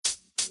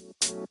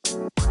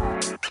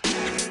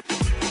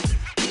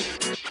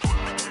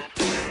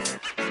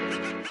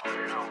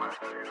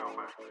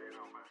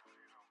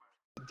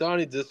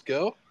Donnie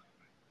Disco,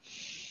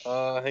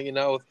 hanging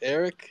out with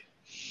Eric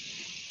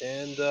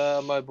and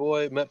my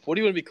boy Matt. What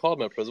do you want to be called,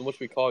 Matt President? What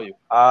should we call you?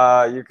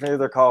 You can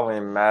either call me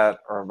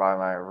Matt or by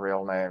my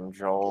real name,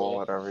 Joel,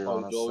 whatever you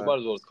want to Joel. say. We might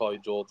as well just call you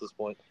Joel at this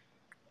point,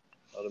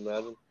 I'd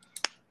imagine.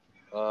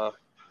 So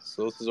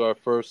this is our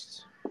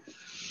first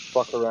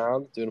fuck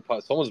around doing a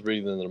podcast. Someone's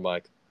breathing into the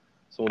mic.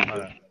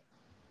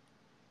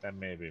 That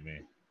may be me.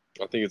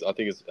 I think it's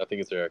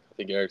Eric. I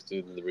think Eric's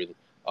doing the breathing.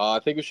 I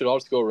think we should all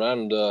just go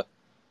around and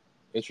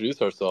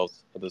introduce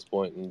ourselves at this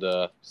point and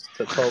tell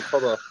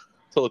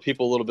the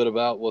people a little bit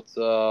about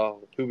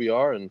who we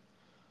are and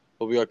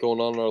what we got going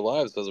on in our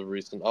lives as of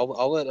recent.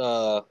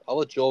 I'll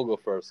let Joel go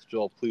first.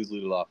 Joel, please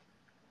lead it off.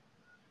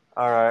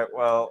 All right.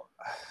 Well,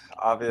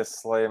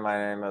 obviously, my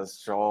name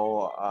is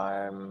Joel.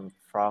 I'm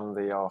from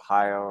the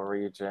Ohio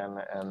region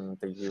in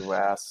the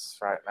U.S.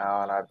 right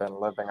now, and I've been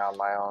living on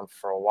my own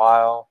for a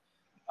while.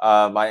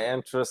 My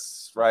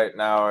interests right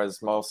now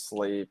is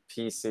mostly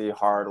PC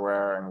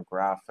hardware and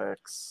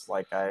graphics.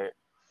 Like I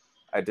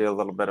do a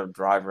little bit of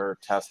driver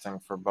testing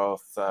for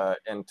both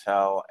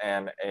Intel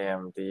and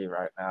AMD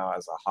right now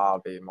as a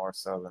hobby, more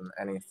so than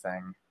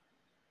anything.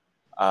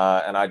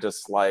 And I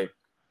just like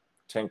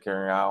tinkering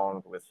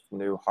around with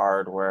new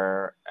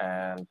hardware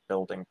and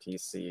building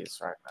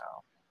PCs right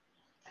now.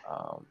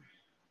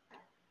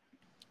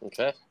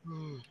 Okay.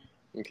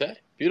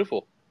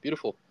 Beautiful.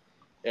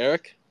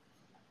 Eric,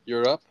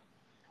 you're up.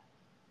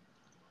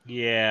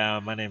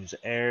 Yeah, my name's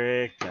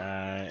Eric.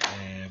 I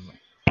am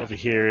over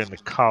here in the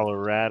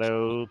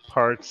Colorado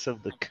parts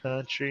of the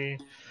country.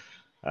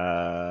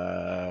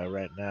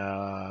 Right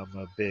now, I'm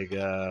a big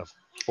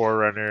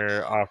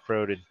forerunner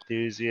off-road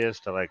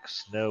enthusiast. I like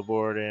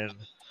snowboarding.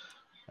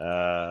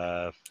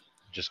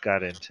 Just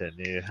got into a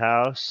new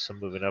house. I'm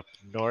moving up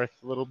north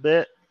a little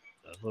bit.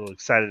 I'm a little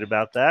excited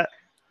about that.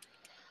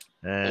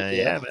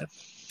 Yeah, man.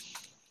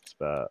 It's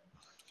about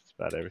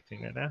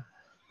everything right now.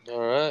 All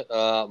right.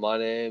 My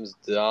name's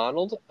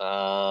Donald.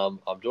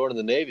 I'm joining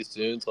the Navy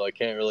soon, so I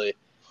can't really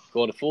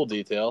go into full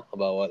detail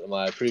about what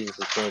my previous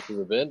experiences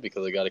have been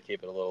because I got to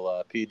keep it a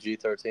little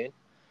PG-13.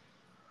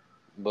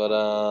 But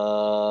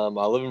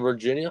I live in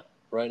Virginia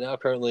right now,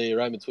 currently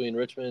right between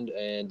Richmond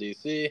and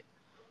D.C.,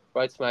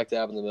 right smack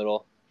dab in the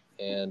middle.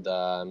 And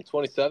I'm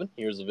 27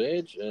 years of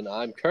age, and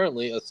I'm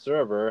currently a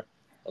server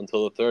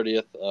until the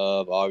 30th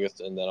of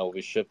August, and then I will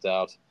be shipped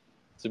out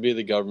to be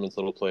the government's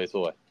little play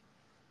toy.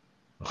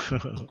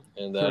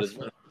 And that is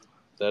me.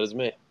 That is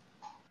me.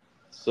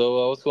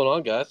 So what's going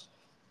on, guys?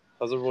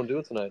 How's everyone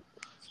doing tonight?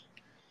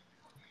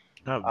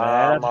 Not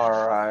bad. I'm all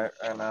right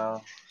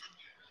now.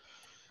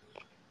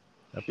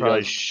 I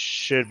probably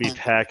should be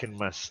packing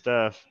my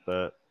stuff,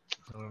 but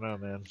I don't know,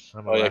 man.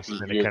 I'm a last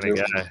minute kind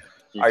of guy.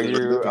 Are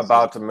you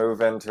about to move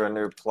into a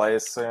new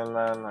place soon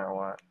then, or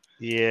what?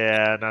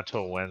 Yeah, not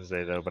till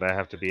Wednesday though, but I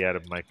have to be out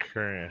of my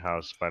current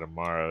house by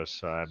tomorrow,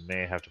 so I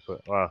may have to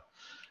I'm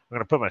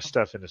gonna put my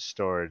stuff into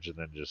storage and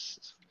then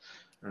just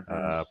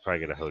probably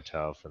get a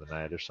hotel for the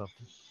night or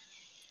something.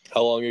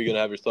 How long are you gonna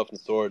have your stuff in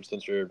storage? Are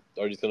you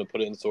just gonna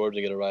put it in storage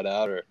and get it right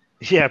out, or?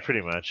 Yeah,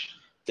 pretty much.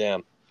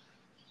 Damn.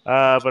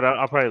 But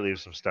I'll probably leave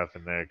some stuff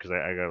in there because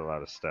I got a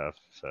lot of stuff.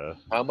 So.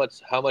 How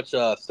much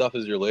stuff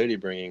is your lady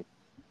bringing?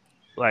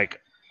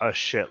 Like a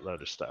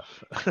shitload of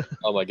stuff.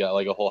 Oh my god,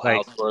 like a whole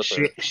house worth.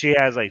 She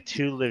has like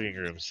 2 living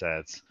room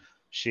sets.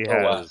 She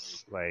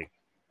has her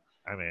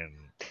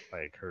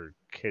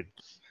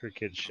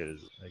kids shit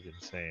is like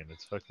insane.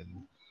 It's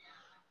fucking,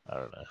 I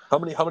don't know.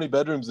 How many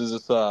bedrooms is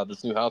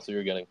this new house that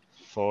you're getting?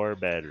 4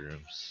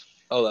 bedrooms.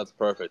 Oh, that's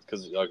perfect.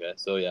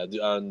 So yeah,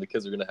 the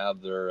kids are gonna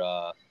have their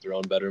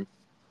own bedroom.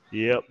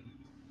 Yep.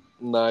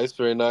 Nice,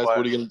 very nice.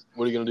 What are you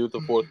gonna do with the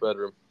 4th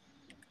bedroom?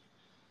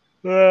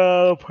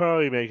 Well, I'll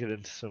probably make it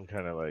into some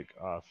kind of like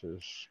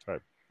office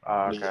type.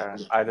 Okay.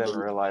 I didn't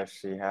realize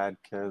she had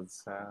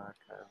kids.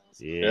 Okay.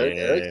 Yeah.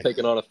 Eric's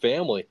taking on a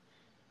family.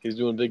 He's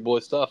doing big boy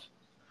stuff.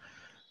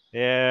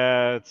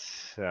 Yeah,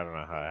 I don't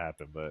know how it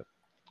happened, but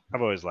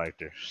I've always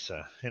liked her.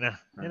 So Yeah,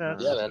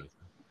 man.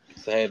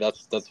 So hey,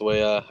 that's the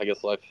way I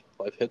guess life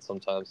hits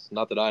sometimes.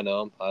 Not that I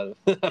know, but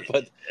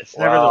it's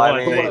never the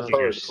one thing.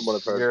 From what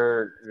I've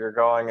heard. You're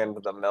going into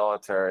the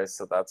military,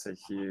 so that's a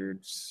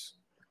huge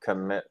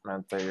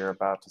commitment that you're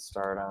about to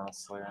start,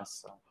 honestly.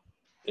 So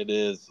it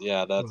is.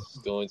 Yeah, that's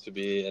going to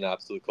be an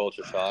absolute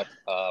culture shock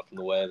from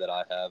the way that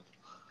I have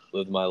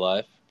lived my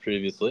life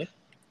previously.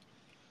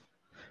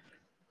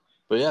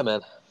 But yeah,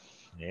 man.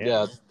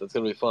 Yeah, that's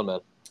gonna be fun,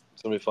 man.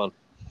 It's gonna be fun.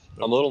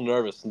 I'm a little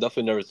nervous. I'm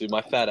definitely nervous, dude.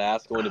 My fat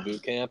ass going to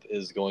boot camp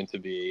is going to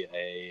be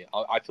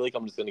I feel like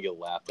I'm just gonna get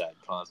laughed at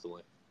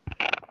constantly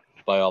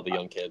by all the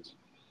young kids.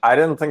 I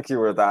didn't think you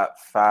were that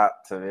fat,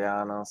 to be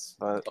honest.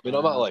 But I mean,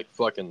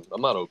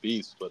 I'm not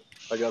obese, but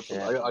I got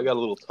a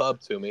little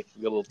tub to me.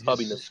 I got a little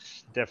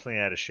tubbiness.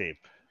 Definitely out of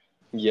shape.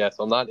 Yes,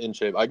 I'm not in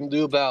shape. I can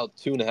do about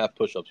 2.5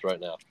 push-ups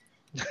right now.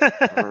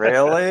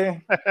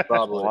 Really?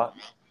 Probably. What?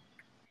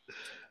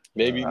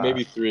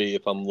 Maybe 3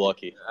 if I'm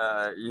lucky.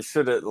 You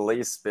should at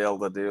least be able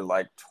to do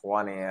like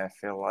 20, I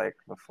feel like,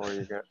 before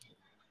you get...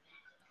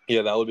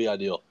 Yeah, that would be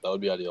ideal. That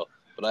would be ideal.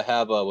 But I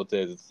have, what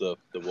day is it?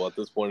 It's well, at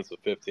this point, it's the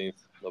 15th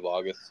of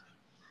August.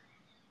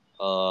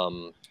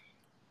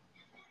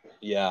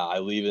 Yeah, I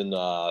leave in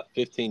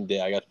 15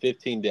 days. I got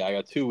 15 days. I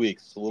got 2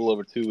 weeks, a little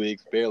over 2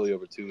 weeks, barely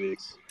over 2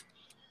 weeks.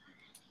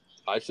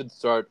 I should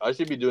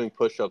be doing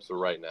push-ups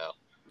right now.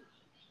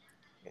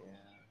 Yeah.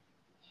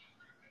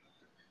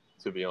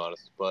 To be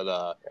honest,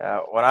 but yeah,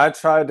 when I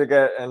tried to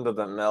get into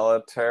the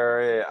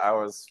military, I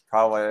was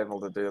probably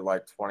able to do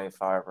like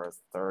 25 or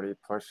 30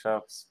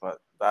 push-ups, but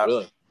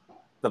really,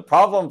 the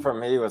problem for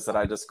me was that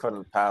I just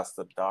couldn't pass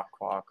the duck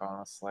walk,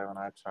 honestly, when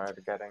I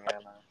tried getting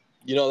in.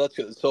 you know, that's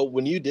good. So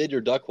when you did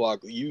your duck walk,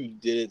 you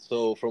did it.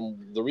 So from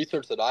the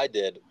research that I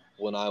did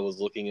when I was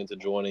looking into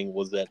joining,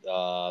 was that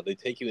they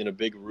take you in a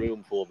big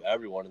room full of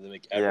everyone, and they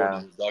make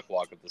everyone do the duck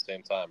walk at the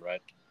same time,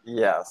 right?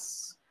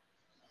 Yes.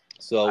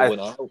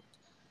 So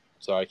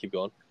sorry, keep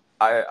going.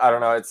 I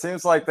don't know. It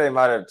seems like they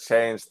might have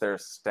changed their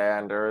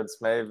standards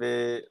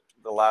maybe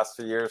the last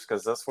few years,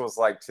 because this was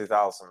like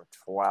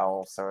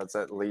 2012, so it's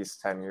at least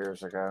 10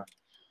 years ago.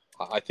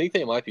 I think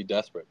they might be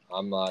desperate.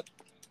 I'm not.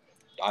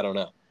 I don't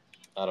know.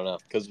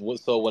 Because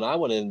so when I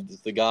went in,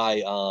 the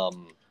guy,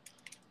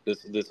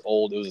 this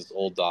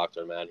old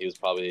doctor, man. He was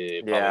probably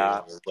in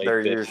his late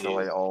they're 50s.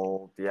 Usually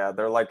old. Yeah,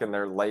 they're like in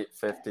their late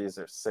 50s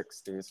or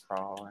 60s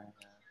probably.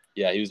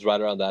 Yeah, he was right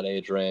around that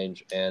age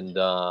range, and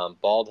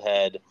bald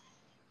head,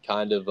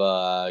 kind of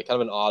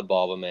an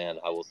oddball of a man,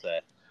 I will say.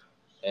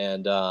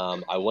 And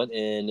I went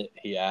in.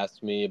 He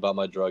asked me about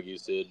my drug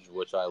usage,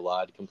 which I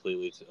lied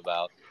completely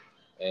about.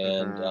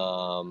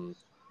 And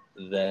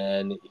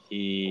then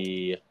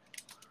he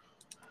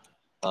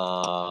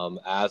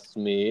asked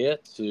me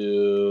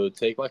to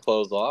take my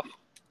clothes off.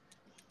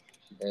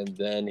 And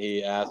then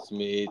he asked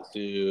me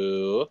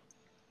to,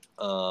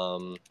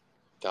 God,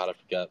 I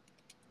forget.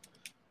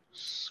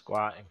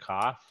 Squat and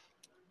cough.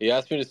 He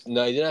asked me to.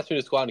 No, he didn't ask me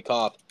to squat and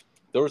cough.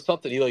 There was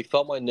something. He like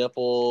felt my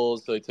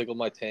nipples, so he tickled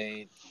my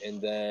taint,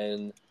 and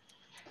then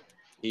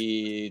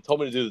he told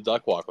me to do the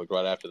duck walk like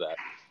right after that.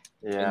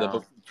 Yeah. And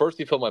then first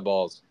he felt my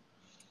balls.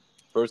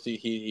 First he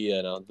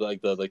you know,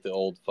 like the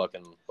old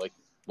fucking, like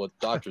what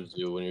doctors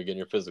do when you're getting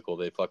your physical.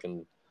 They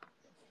fucking,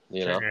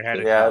 you know. Turn your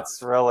head. Yeah,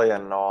 it's really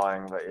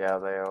annoying, but yeah,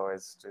 they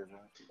always do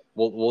that.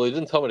 Well, he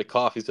didn't tell me to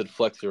cough. He said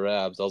flex your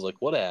abs. I was like,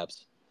 what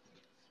abs?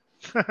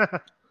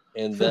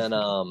 And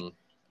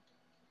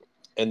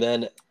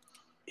then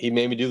he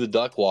made me do the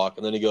duck walk,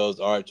 and then he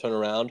goes, all right, turn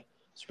around,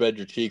 spread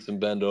your cheeks, and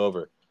bend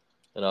over.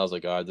 And I was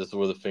like, all right, this is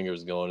where the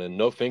finger's going in.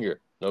 No finger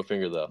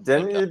though.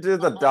 Didn't you do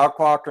the duck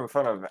walk in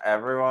front of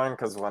everyone?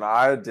 Because when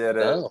I did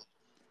it, No.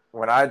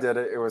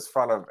 it was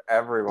front of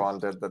everyone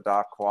did the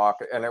duck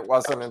walk, and it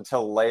wasn't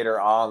until later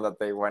on that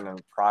they went in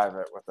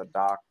private with a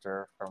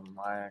doctor from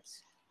my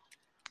ex.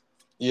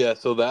 Yeah,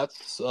 so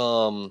that's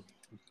how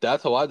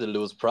I did it. It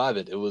was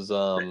private. It was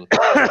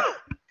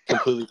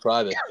completely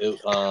private.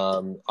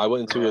 I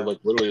went into it like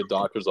literally a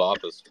doctor's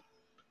office.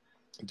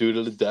 Dude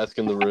at a desk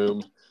in the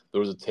room. There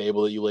was a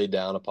table that you lay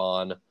down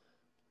upon,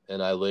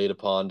 and I laid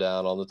upon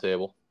down on the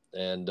table.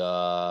 And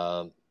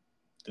the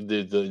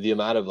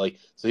amount of like,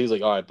 so he's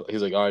like, all right,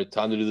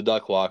 time to do the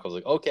duck walk. I was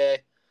like, okay.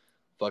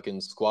 Fucking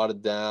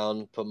squatted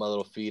down, put my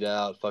little feet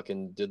out,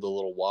 fucking did the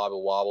little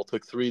wobble. I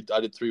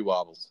did 3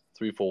 wobbles,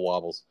 3 full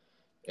wobbles.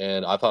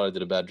 And I thought I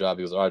did a bad job.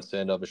 He goes, all right,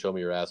 stand up and show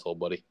me your asshole,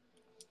 buddy.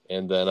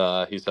 And then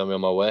he sent me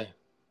on my way.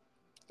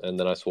 And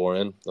then I swore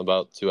in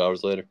about 2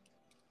 hours later.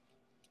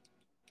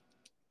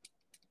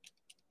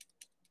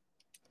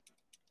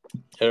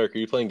 Eric, are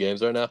you playing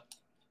games right now?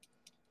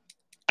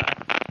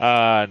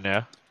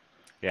 No.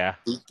 Yeah.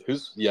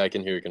 Yeah, I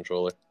can hear your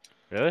controller.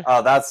 Really?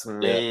 Oh, that's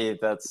me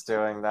that's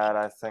doing that,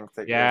 I think.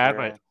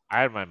 Yeah,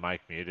 I had my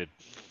mic muted.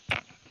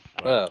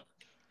 Oh.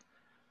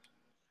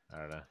 I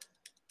don't know.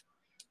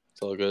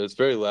 It's all good. It's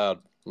very loud.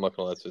 I'm not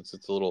gonna lie. It's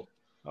a little.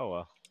 Oh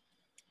well.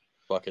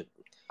 Fuck it.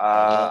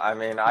 I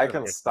mean, I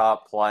can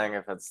stop playing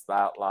if it's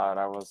that loud.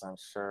 I wasn't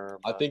sure.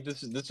 But I think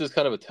this is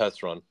kind of a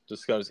test run.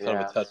 Just kind of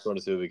a test run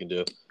to see what we can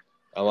do.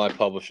 I might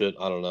publish it.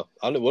 I don't know.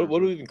 What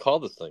do we even call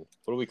this thing?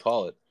 What do we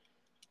call it?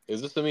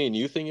 Is this the me and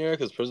you thing, Eric?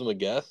 Is Prism a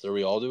guest? Are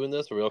we all doing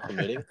this? Are we all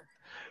committing?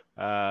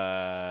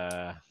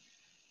 I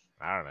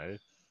don't know.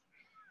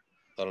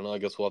 I don't know. I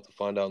guess we'll have to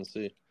find out and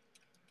see.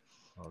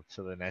 Well,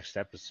 to the next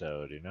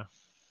episode, you know.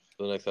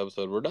 The next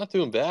episode, we're not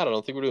doing bad. I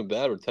don't think we're doing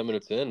bad. We're 10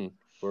 minutes in.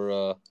 We're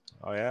Oh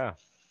yeah.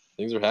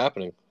 Things are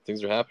happening.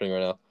 Things are happening right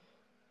now.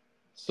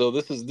 So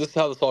this is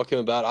how this all came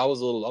about. I'm a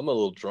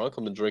little drunk.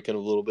 I've been drinking a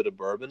little bit of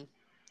bourbon,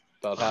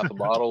 about half a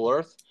bottle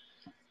worth.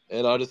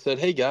 And I just said,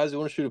 hey guys, you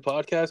want to shoot a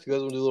podcast? You guys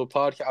want to do a little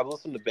podcast? I've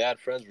listened to Bad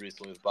Friends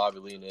recently with Bobby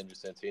Lee and Andrew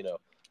Santino.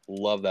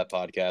 Love that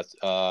podcast.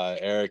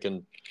 Eric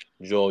and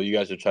Joel, you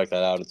guys should check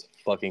that out. It's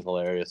fucking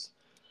hilarious.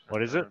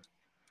 What is it?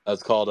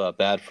 It's called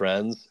Bad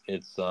Friends.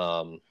 It's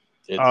oh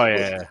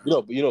yeah.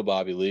 You know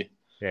Bobby Lee.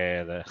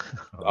 Yeah.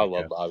 I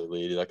love Bobby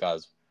Lee. That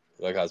guy's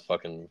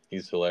fucking.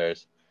 He's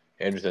hilarious.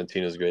 Andrew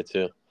Santino's great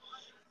too.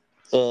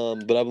 But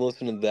I've been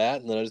listening to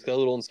that, and then I just got a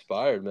little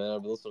inspired, man.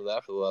 I've been listening to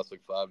that for the last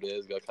like 5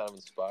 days. Got kind of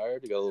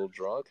inspired. Got a little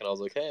drunk, and I was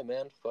like, "Hey,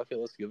 man, fuck it,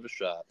 let's give it a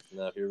shot." And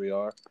now here we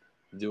are,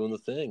 doing the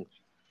thing.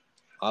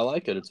 I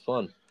like it. It's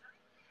fun.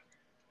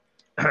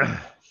 I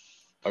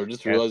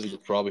just realized you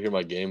could probably hear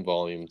my game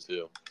volume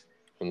too,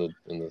 in the.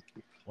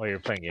 While you're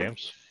playing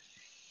games.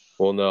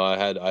 Well, no, I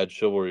had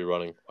chivalry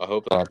running. I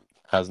hope that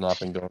has not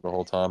been going the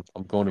whole time.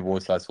 I'm going to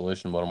voice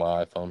isolation mode on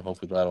my iPhone.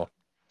 Hopefully that'll.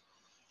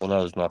 Well, no,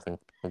 there's nothing.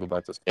 I'll go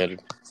back to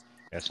standard.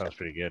 That sounds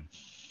pretty good.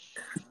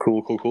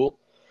 Cool.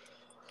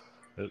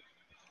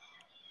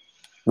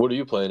 What are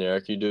you playing,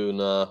 Eric? You doing?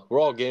 We're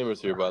all gamers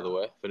here, by the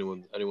way. If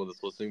anyone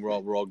that's listening, we're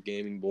all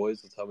gaming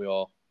boys. That's how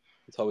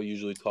we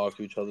usually talk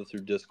to each other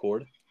through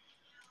Discord.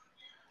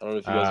 I don't know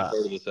if you guys have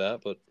heard of this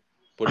app, but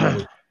what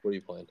are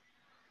you playing?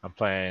 I'm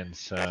playing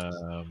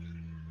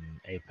some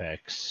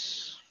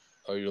Apex.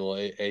 Oh, you're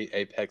doing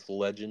Apex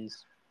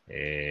Legends?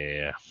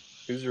 Yeah.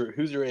 Who's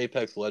your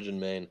Apex Legend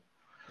main?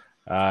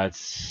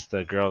 It's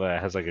the girl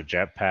that has like a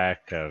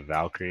jetpack,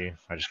 Valkyrie.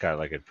 I just got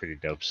like a pretty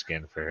dope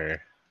skin for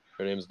her.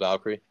 Her name's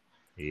Valkyrie.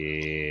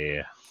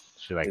 Yeah.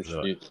 She's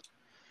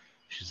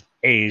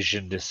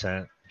Asian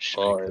descent.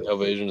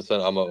 Of Asian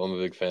descent. I'm a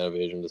big fan of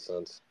Asian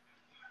descent.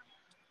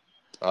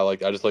 I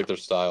just like their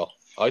style.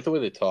 I like the way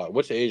they talk.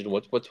 Which Asian?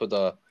 What do you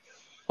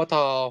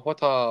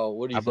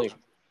think?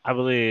 I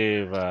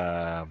believe,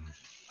 probably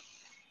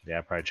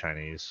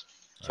Chinese.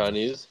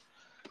 Chinese?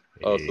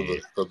 Oh, so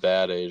the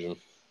bad Asian.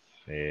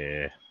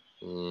 Yeah.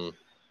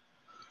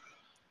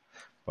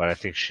 But I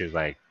think she's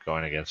like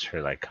going against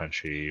her like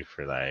country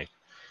for like,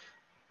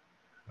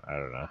 I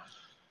don't know.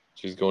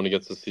 She's going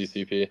against the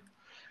CCP.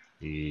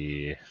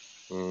 Yeah.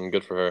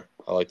 Good for her.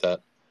 I like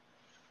that.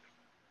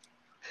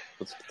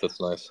 That's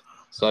nice.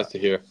 It's nice to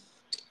hear.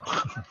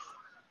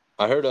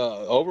 I heard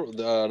not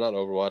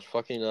Overwatch,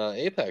 fucking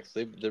Apex.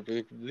 They've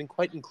been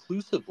quite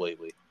inclusive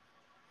lately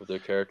with their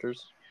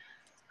characters.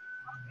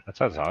 That's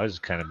how it's always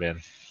kind of been.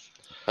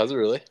 Has it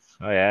really?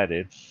 Oh yeah,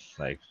 dude.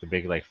 Like the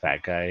big like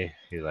fat guy.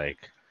 He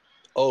like.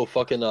 Oh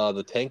fucking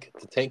the tank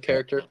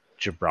character.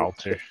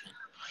 Gibraltar.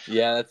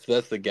 Yeah,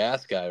 that's the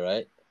gas guy,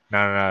 right?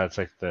 No, it's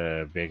like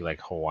the big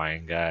like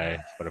Hawaiian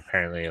guy, but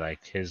apparently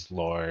like his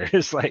lore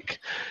is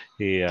like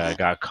he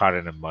got caught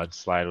in a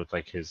mudslide with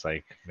like his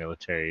like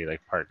military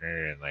like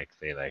partner, and like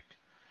they like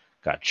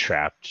got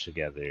trapped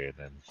together and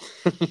then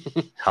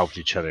helped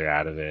each other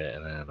out of it,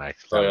 and then like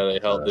they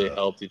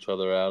helped each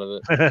other out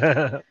of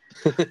it.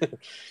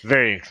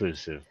 Very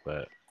inclusive,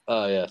 but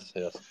yes.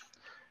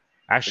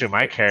 Actually,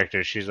 my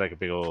character, she's like a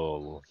big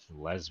old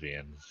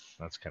lesbian.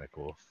 That's kind of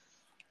cool.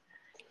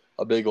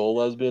 A big old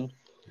lesbian?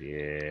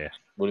 Yeah.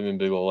 What do you mean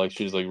big old? Like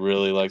she's like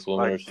really likes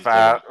women, like or she's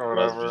fat or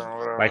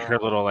whatever. Like her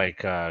little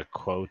like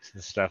quotes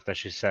and stuff that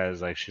she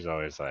says. Like she's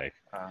always like,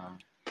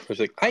 she's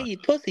like, I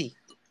eat pussy.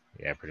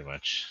 Yeah, pretty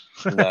much.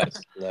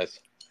 Nice.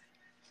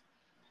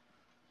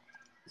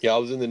 Yeah, I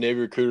was in the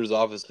Navy recruiter's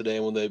office today,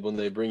 and when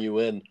they bring you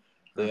in,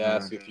 they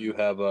ask if you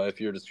have if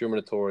you're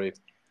discriminatory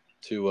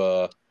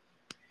to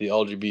the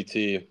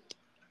LGBT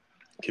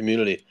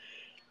community.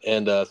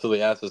 And so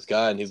they asked this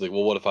guy, and he's like,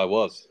 well, what if I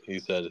was? He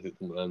said,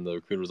 and the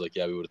recruiter was like,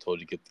 yeah, we would have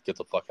told you, get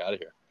the fuck out of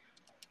here.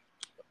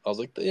 I was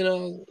like, I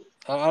don't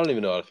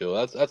even know how to feel.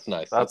 That's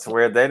nice. That's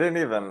weird. They didn't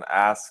even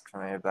ask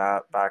me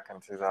that back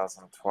in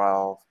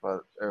 2012.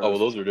 But well,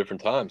 those are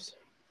different times.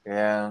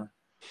 Yeah.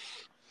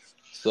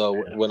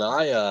 So when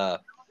I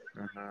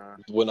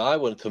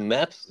went to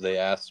MEPS, they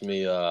asked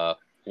me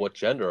what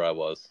gender I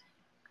was.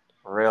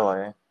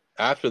 Really?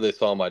 After they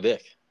saw my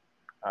dick.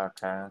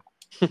 Okay.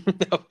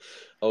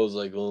 I was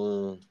like,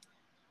 well,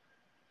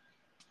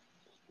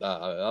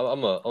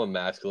 I'm a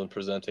masculine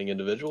presenting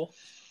individual.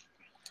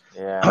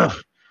 Yeah.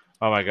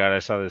 Oh my god, I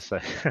saw this.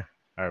 Or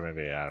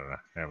maybe I don't know.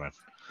 Never mind.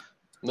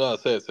 No,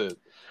 say it.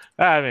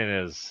 I mean,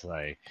 it was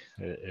like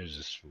it was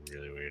just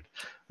really weird.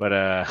 But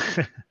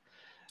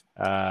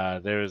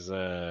there was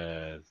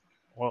a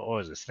what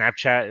was it?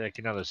 Snapchat, like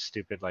those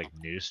stupid like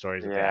news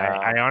stories. Yeah.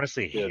 I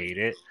honestly hate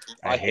it.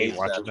 I hate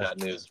watching Snapchat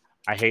news.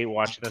 I hate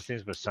watching those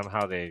things, but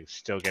somehow they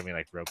still get me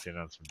like roped in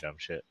on some dumb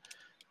shit.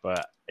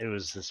 But it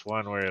was this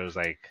one where it was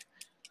like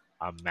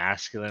a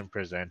masculine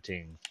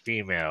presenting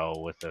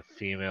female with a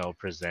female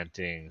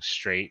presenting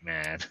straight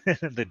man.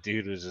 The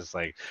dude was just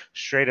like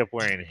straight up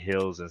wearing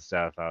heels and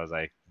stuff. I was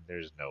like,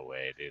 there's no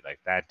way, dude.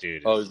 Like that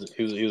dude.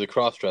 He was a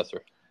cross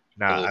dresser.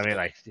 No, I mean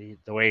like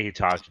the way he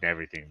talked and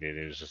everything, dude.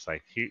 It was just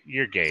like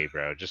you're gay,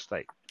 bro. Just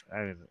like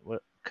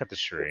cut the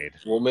charade.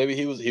 Well, maybe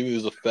he was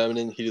a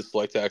feminine. He just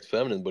liked to act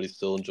feminine, but he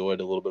still enjoyed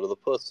a little bit of the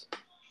puss,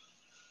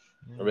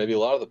 or maybe a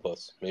lot of the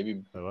puss.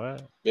 Maybe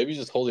what? Maybe he's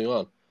just holding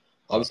on.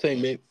 I'm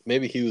saying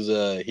maybe he was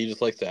he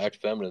just likes to act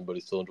feminine, but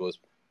he still enjoys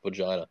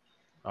vagina.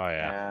 Oh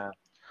yeah.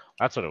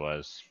 That's what it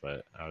was.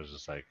 But I was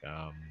just like,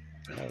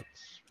 that's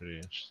pretty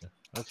interesting.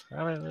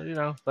 I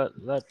mean,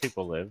 let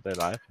people live their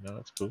life.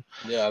 That's cool.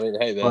 Yeah, I mean,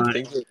 hey man,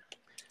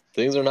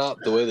 Things are not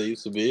the way they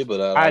used to be,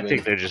 but I mean,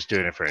 think they're just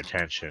doing it for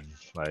attention.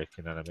 Like,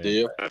 you know what I do mean?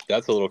 you?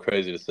 That's a little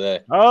crazy to say.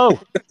 Oh,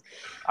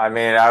 I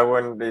mean, I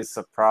wouldn't be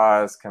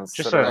surprised just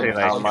so considering they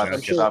like how much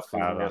I'm sure- stuff you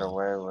out can get on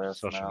away with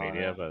social now.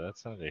 media, Yeah. but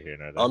that's neither here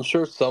nor there. I'm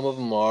sure some of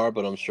them are,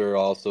 but I'm sure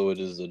also it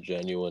is a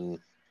genuine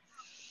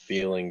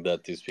feeling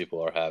that these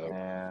people are having.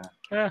 Yeah.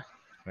 Yeah,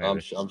 I'm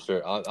maybe. sure.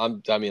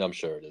 I'm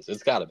sure it is.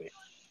 It's got to be.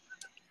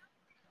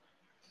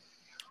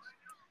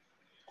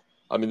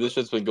 I mean, this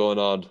shit's been going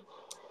on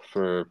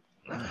for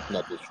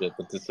not this shit,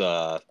 but this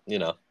you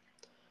know,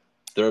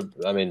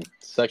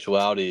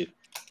 sexuality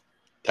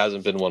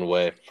hasn't been one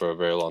way for a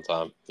very long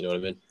time. You know what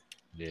I mean?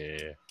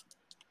 Yeah.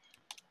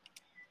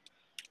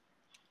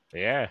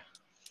 Yeah.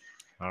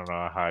 I don't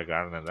know how I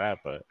got into that,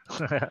 but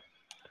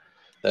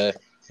Hey,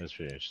 that's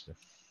pretty interesting.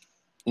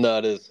 no,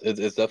 it is. It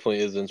definitely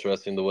is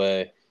interesting the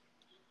way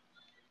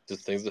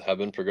just things have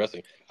been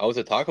progressing. I was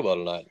at Taco Bell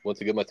tonight. Went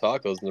to get my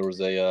tacos, and there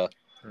was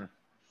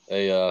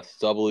a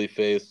stubbly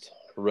faced,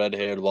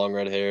 long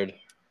red haired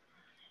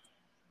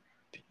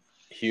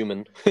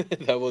human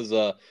that was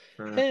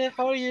hey,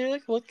 how are you?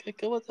 What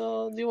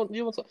do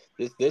you want some?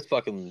 This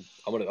fucking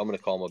I'm gonna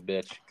call him a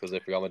bitch because they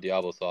forgot my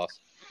Diablo sauce.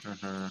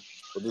 Mm-hmm.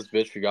 But this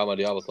bitch forgot my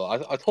Diablo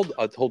sauce.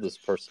 I told this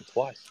person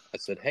twice. I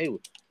said,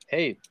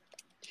 hey,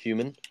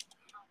 human,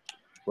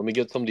 let me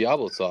get some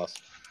Diablo sauce.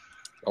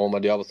 I want my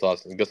Diablo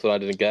sauce, and guess what? I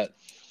didn't get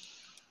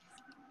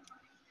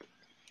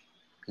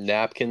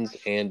napkins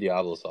and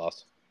Diablo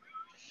sauce.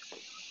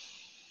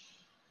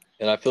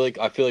 And I feel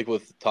like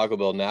with Taco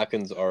Bell,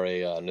 napkins are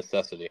a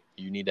necessity.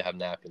 You need to have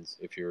napkins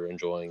if you're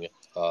enjoying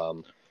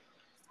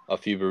a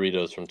few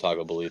burritos from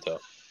Taco Bellito.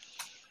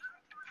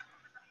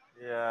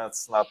 Yeah,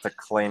 it's not the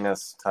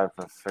cleanest type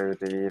of food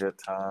to eat at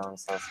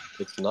times.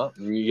 It's not.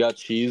 You got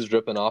cheese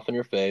dripping off in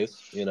your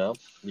face. You know.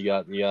 You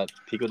got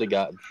pico de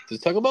gallo. Does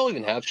Taco Bell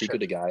even have pico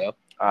de gallo?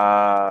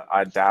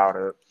 I doubt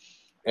it.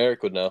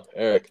 Eric would know.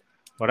 Eric,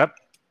 What up?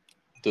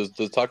 does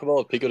Taco Bell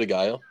have pico de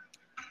gallo?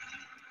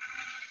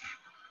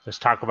 Let's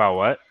talk about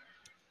what?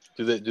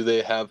 Do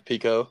they have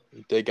pico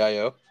de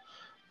gallo?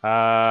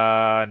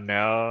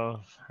 No.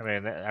 I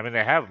mean,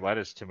 they have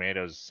lettuce,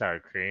 tomatoes, sour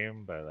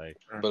cream, but like,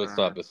 But it's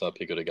not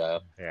pico de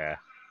gallo. yeah.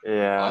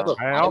 Yeah.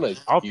 I'm a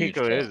All huge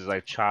pico fan. is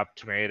like chopped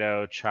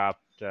tomato,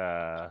 chopped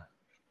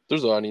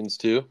There's onions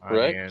too,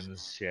 right?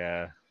 onions.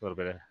 Yeah, a little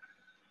bit of.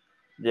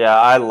 Yeah,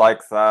 I like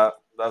that.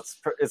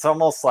 It's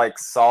almost like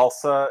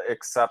salsa,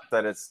 except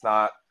that it's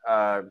not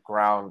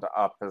ground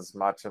up as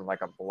much in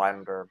like a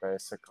blender,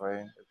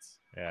 basically.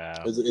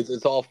 Yeah.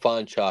 It's all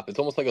fine chop. It's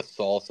almost like a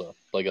salsa,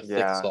 like a thick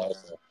Yeah.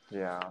 salsa.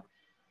 Yeah.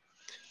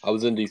 I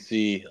was in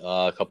DC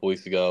a couple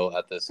weeks ago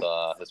at this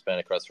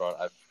Hispanic restaurant.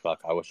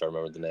 I wish I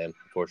remembered the name.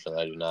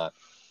 Unfortunately, I do not.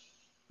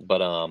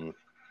 But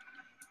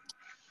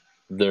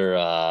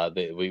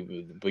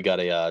we got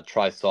a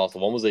tri salsa.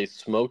 One was a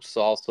smoked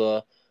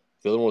salsa.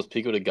 The other one was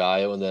pico de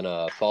gallo, and then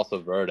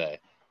salsa verde.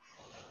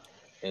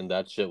 And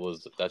that shit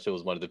was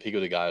money. The pico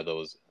de gallo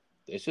though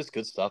it's just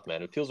good stuff,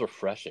 man. It feels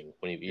refreshing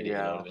when you eat it. You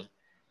know what I mean?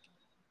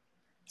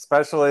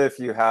 Especially if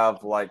you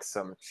have like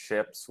some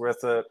chips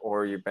with it,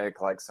 or you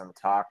bake like some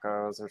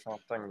tacos or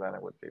something, then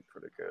it would be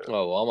pretty good.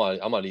 Oh well,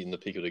 I'm not eating the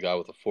pico de gallo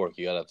with a fork.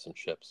 You gotta have some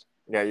chips.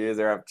 Yeah, you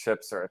either have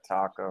chips or a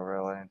taco,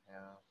 really.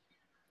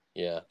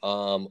 Yeah.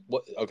 Yeah.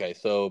 What? Okay.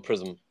 So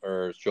Prism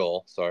or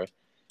Joel, sorry.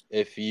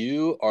 If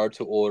you are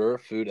to order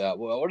food out,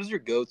 well, what is your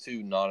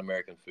go-to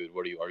non-American food?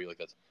 What are you? Are you like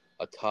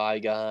a Thai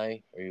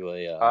guy? Are you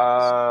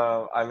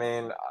I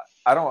mean,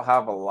 I don't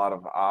have a lot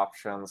of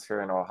options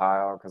here in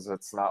Ohio because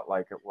it's not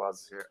like it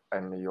was here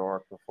in New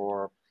York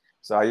before.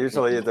 So I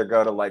usually either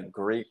go to like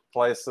Greek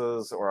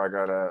places or I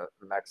go to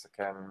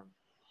Mexican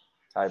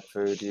type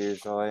food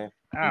usually.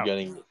 you're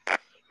getting?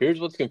 Here's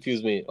what's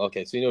confused me.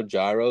 Okay, so you know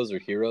gyros or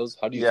heroes?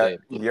 How do you Yeah, say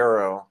it?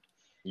 Euro.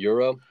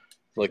 Euro?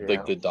 Like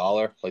Yeah. the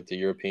dollar, like the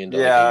European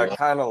dollar. Yeah, Like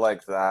kind of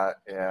like that.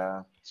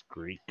 Yeah. It's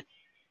Greek.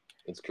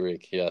 it's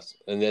Greek, yes,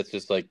 and that's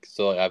just like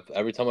so.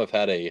 Every time I've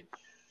had a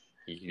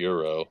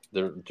euro,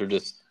 they're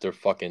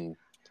fucking.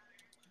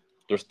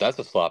 That's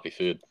a sloppy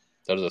food.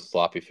 That is a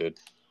sloppy food.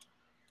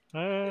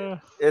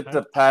 It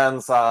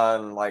depends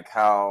on like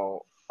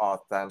how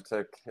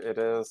authentic it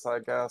is, I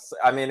guess.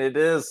 I mean, it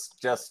is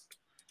just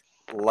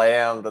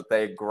lamb that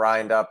they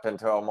grind up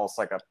into almost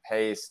like a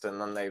paste and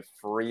then they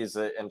freeze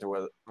it into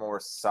a more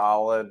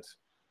solid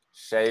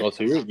shape. Oh,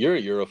 so you're a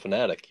Euro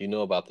fanatic. You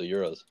know about the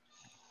Euros.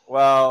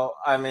 Well,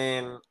 I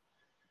mean,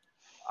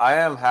 I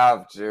am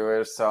half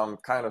Jewish, so I'm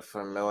kind of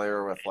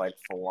familiar with like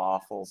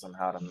falafels and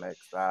how to make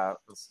that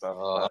and stuff.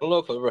 I don't know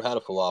if I've ever had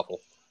a falafel.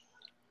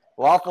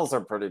 Falafels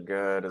are pretty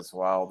good as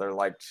well. They're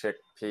like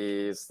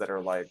chickpeas that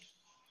are like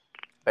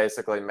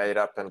basically made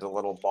up into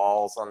little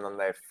balls, and then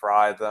they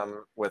fry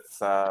them with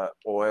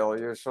oil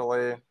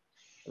usually, and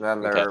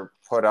then they're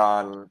put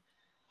on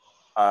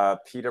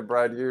pita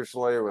bread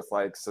usually with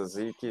like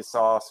tzatziki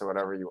sauce or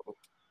whatever you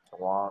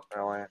want,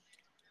 really.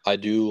 I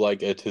do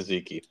like a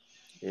tzatziki.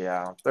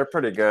 Yeah, they're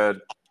pretty good.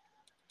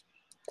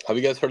 Have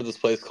you guys heard of this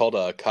place called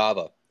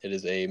Kava? It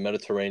is a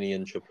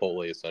Mediterranean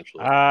Chipotle,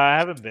 essentially. I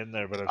haven't been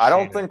there, but I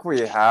don't think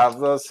we have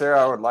those here.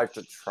 I would like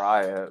to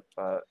try it,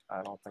 but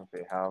I don't think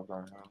we have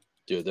them.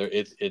 Dude,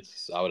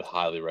 it's. I would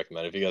highly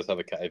recommend if you guys have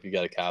if you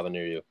got a Cava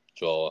near you,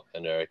 Joel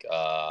and Eric.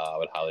 I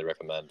would highly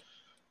recommend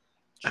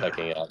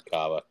checking out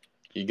Cava.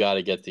 You got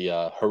to get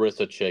the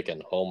harissa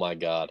chicken. Oh my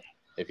god!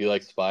 If you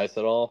like spice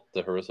at all,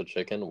 the harissa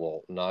chicken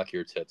will knock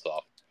your tits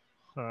off.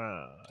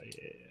 Yeah.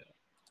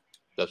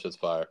 That shit's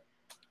fire.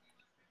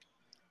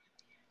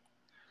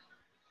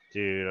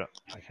 Dude,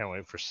 I can't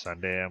wait for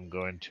Sunday. I'm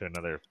going to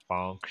another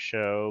funk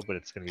show, but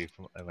it's gonna be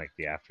in like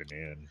the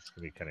afternoon. It's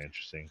gonna be kind of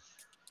interesting.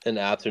 An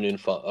afternoon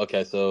funk.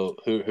 Okay, so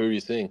who are you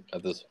seeing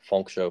at this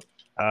funk show?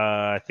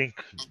 I think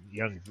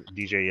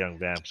DJ Young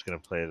Vamp's gonna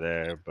play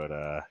there, but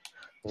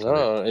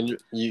No, and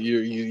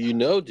you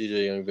know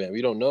DJ Young Vamp.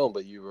 You don't know him,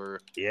 but you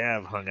were. Yeah,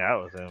 I've hung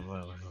out with him.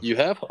 You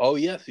have? Oh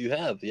yes, you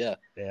have. Yeah.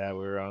 Yeah, we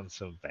were on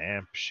some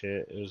Vamp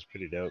shit. It was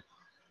pretty dope.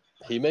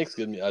 He makes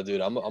good music,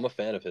 dude. I'm a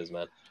fan of his,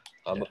 man.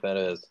 I'm a fan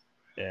of his.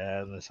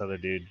 Yeah, and this other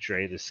dude,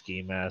 Dre the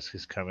Ski Mask,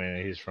 is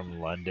coming. He's from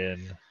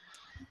London,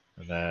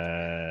 and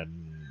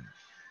then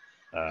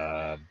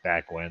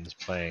Back When's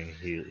playing.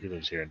 He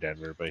lives here in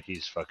Denver, but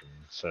he's fucking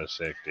so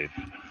sick, dude.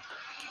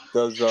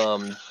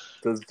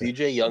 Does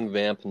DJ Young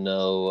Vamp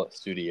know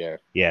Studier?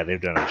 Yeah, they've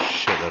done a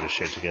shitload of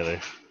shit together.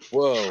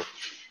 Whoa,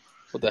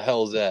 what the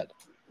hell is that?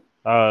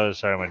 Oh,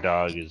 sorry, my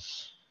dog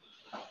he's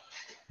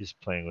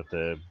playing with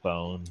the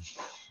bone.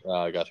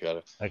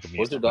 Gotcha.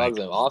 What's your dog's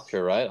name?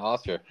 Oscar, right?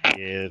 Oscar.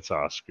 Yeah, it's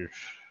Oscar.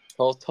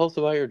 Tell us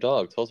about your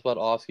dog. Tell us about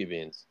Oscar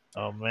Beans.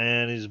 Oh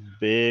man, he's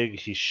big.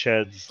 He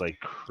sheds like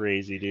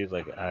crazy, dude.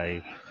 Like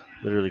I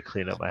literally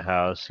clean up my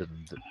house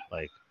and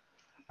like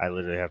I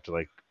literally have to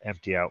like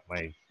empty out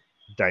my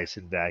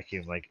Dyson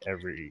vacuum like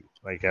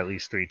at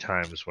least 3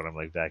 times when I'm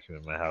like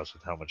vacuuming my house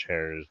with how much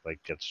hair is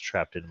like gets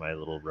trapped in my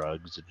little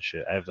rugs and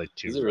shit. I have like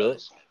 2 Is it really?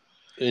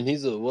 And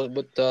he's a what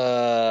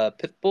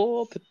pit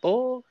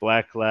bull?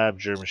 Black Lab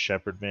German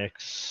Shepherd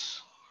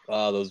mix.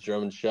 Those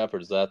German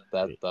Shepherds,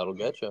 that'll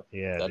get you.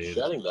 Yeah, that dude.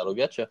 shedding, that'll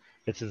get you.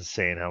 It's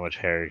insane how much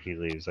hair he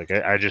leaves. Like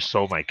I just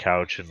sold my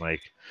couch and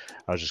like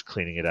I was just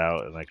cleaning it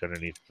out and like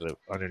underneath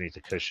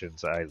the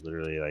cushions I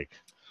literally like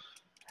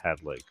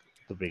had like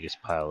the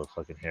biggest pile of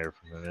fucking hair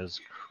from him. It was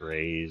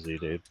crazy,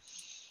 dude.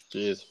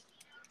 Jeez.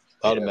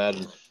 I would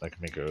imagine. I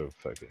can make a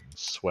fucking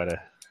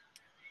sweater.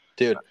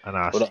 Dude. An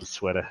Oski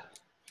sweater.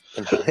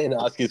 An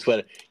Oski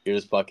sweater. You're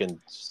just fucking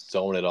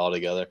sewing it all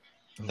together.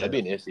 Yeah. That'd be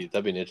an itchy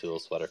little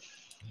sweater.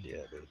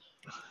 Yeah, dude.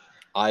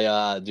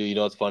 Dude, you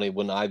know what's funny?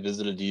 When I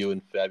visited you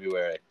in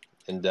February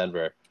in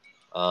Denver,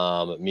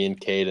 me and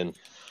Caden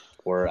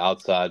were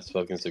outside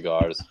smoking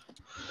cigars,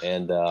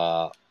 and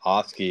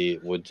Oski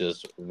would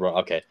just run.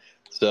 Okay,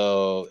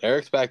 so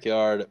Eric's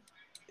backyard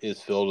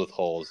is filled with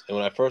holes, and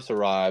when I first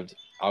arrived,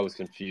 I was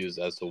confused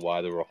as to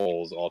why there were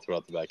holes all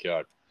throughout the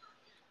backyard.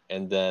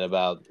 And then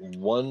about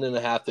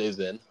 1.5 days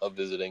in of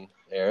visiting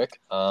Eric,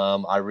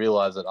 I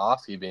realized that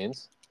Oski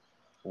Beans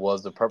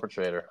was the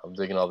perpetrator of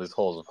digging all these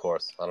holes, of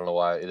course. I don't know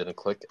why it didn't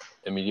click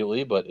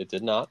immediately, but it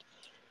did not.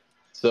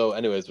 So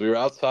anyways, we were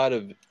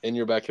outside in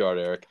your backyard,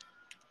 Eric,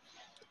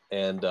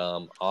 and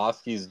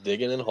Oski's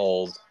digging in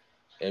holes,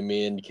 and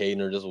me and Caden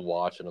are just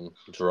watching him,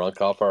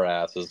 drunk off our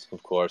asses,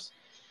 of course.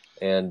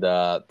 And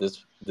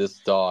this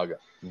dog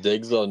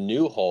digs a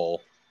new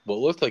hole, what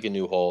looked like a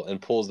new hole, and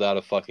pulls out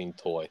a fucking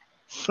toy.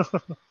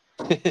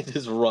 It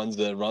just runs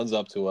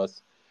up to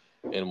us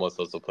and wants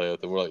us to play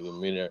with it. We're like,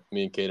 me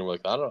and Caden were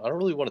like, I don't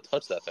really want to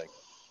touch that thing.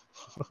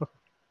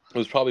 It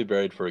was probably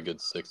buried for a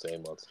good 6 to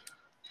 8 months.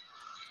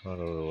 I don't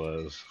know what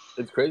it was.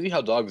 It's crazy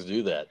how dogs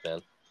do that,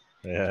 man.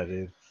 Yeah,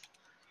 dude.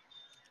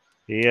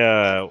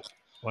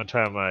 One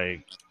time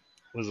I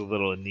was a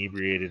little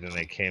inebriated and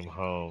I came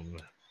home.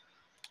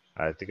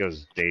 I think I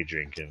was day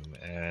drinking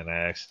and I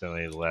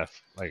accidentally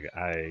left. Like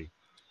I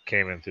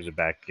came in through the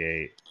back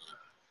gate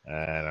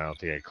and I don't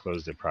think I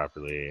closed it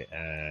properly.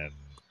 And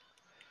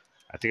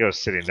I think I was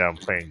sitting down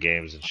playing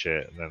games and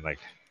shit. And then like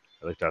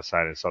I looked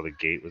outside and saw the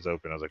gate was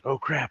open. I was like, oh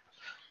crap.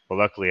 But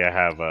luckily I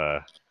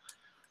have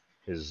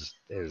his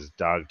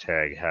dog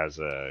tag has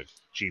a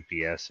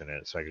GPS in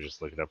it, so I could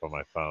just look it up on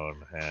my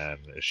phone, and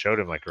it showed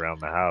him like around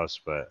the house,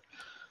 but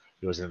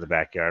he wasn't in the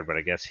backyard. But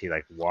I guess he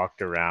like walked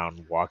through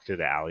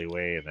the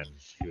alleyway, and then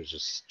he was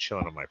just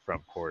chilling on my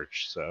front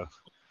porch. So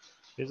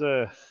he's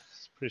a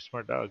pretty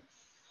smart dog.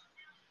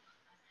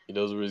 He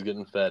knows where he's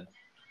getting fed.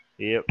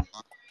 Yep.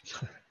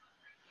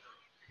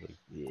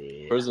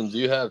 Yeah. Prism,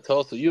 tell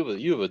us, you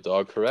have a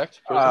dog,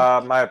 correct?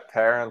 Prism? My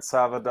parents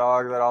have a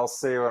dog that I'll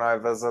see when I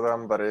visit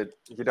him, but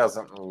he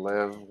doesn't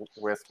live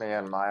with me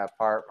in my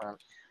apartment.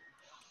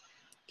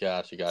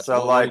 Gotcha.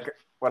 So like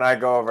when I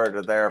go over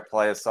to their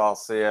place, I'll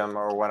see him,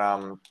 or when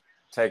I'm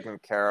taking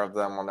care of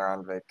them when they're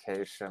on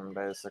vacation,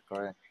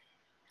 basically.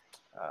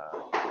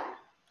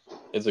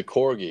 It's a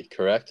corgi,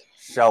 correct?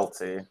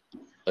 Sheltie.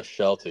 A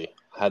Sheltie.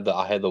 I had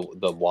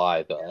the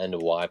Y, the end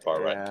of Y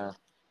part, right? Yeah.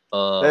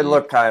 They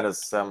look kind of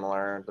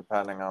similar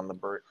depending on the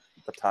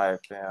type,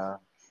 yeah.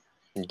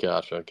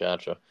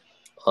 Gotcha.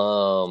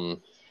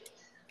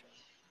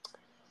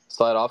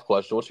 Slide off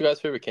question. What's your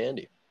guys' favorite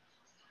candy?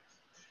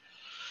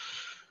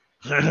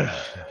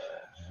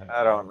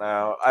 I don't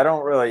know. I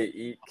don't really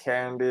eat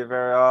candy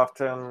very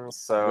often,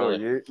 so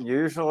Really?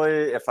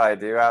 usually if I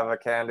do have a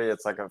candy,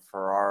 it's like a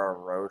Ferrero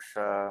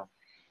Rocher.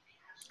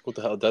 What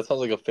the hell? That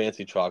sounds like a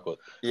fancy chocolate.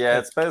 Yeah,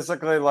 it's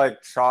basically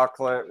like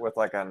chocolate with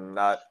like a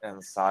nut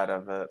inside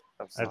of it.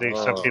 I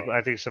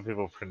think some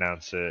people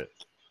pronounce it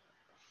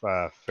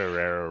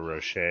Ferrero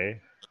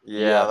Rocher.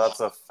 Yeah,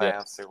 that's a Yes.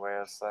 fancy way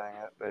of saying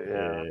it. But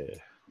Yeah.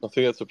 I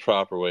think that's the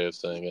proper way of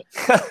saying it.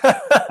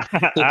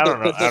 I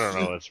don't know. I don't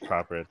know what's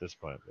proper at this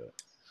point, but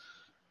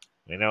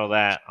we know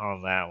that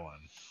on that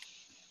one.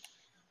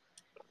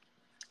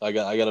 I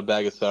got a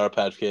bag of Sour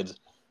Patch Kids,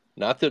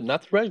 not the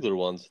regular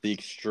ones, the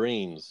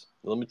extremes.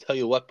 Let me tell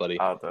you what, buddy.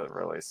 Oh, the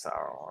really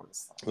sour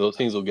ones. Those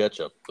things will get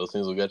you. Those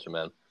things will get you,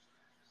 man.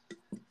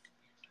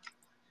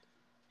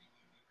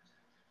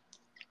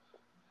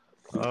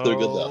 They're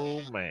good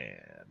though. Oh man,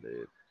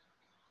 dude!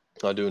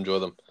 I do enjoy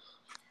them.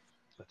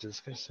 Did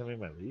this guy send me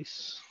my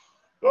lease?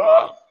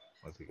 I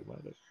think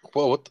about it.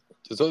 Whoa, what?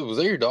 Was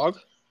that your dog?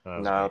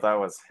 No, that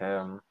was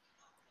him.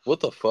 What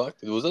the fuck?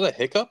 Was that a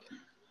hiccup?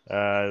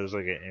 It was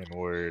like an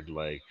inward,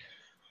 like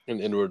An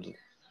inward,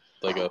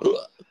 like a.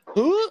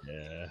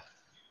 yeah.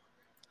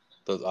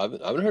 I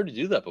haven't heard you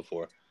do that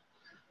before.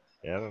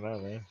 Yeah, I don't know,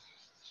 man.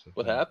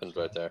 What happened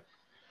right there?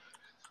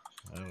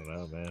 I don't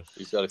know, man. You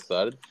just got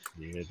excited?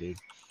 Yeah, dude.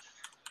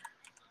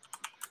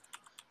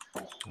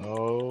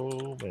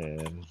 Oh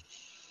man.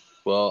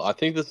 Well, I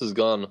think this has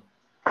gone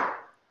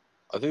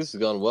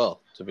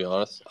well. To be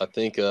honest, I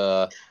think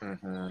if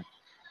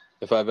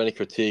I have any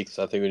critiques,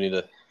 I think we need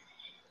to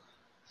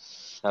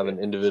have an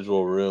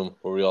individual room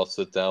where we all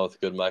sit down with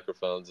good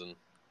microphones and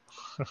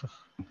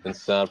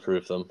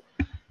soundproof them.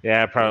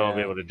 Yeah, I probably won't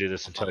be able to do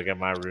this until I get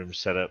my room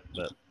set up,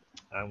 but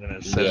I'm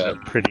gonna set it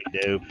up pretty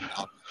dope.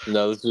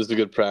 No, this is just a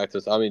good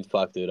practice. I mean,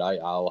 fuck, dude.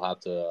 I'll have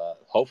to.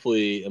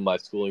 Hopefully, in my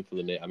schooling for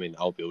the I mean,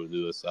 I'll be able to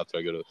do this after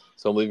I go to.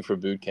 So I'm leaving for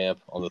boot camp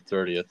on the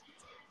 30th.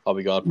 I'll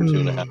be gone for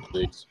 2.5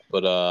 weeks.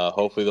 But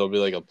hopefully there'll be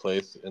like a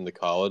place in the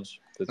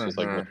college that's just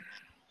like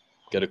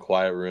get a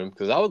quiet room,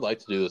 because I would like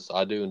to do this.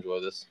 I do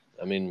enjoy this.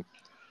 I mean,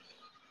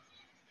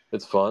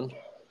 it's fun,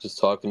 just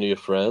talking to your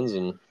friends,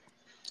 and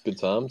it's a good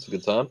time. It's a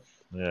good time.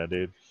 Yeah,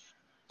 dude.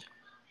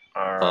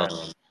 All right.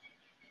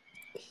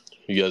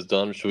 You guys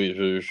done? Should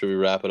we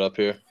wrap it up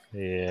here?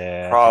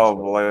 Yeah.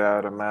 Probably,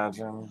 I'd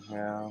imagine.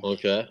 Yeah.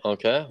 Okay.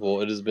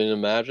 Well, it has been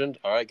imagined.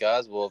 All right,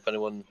 guys. Well,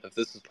 if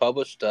this is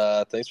published,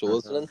 thanks for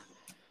listening.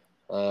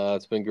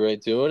 It's been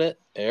great doing it.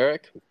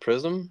 Eric,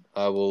 Prism,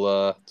 I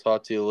will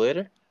talk to you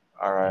later.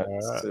 All right.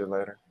 See you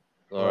later.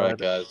 All right,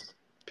 guys.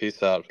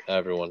 Peace out,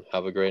 everyone.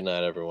 Have a great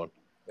night, everyone.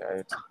 Yeah,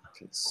 you too.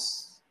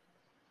 Peace.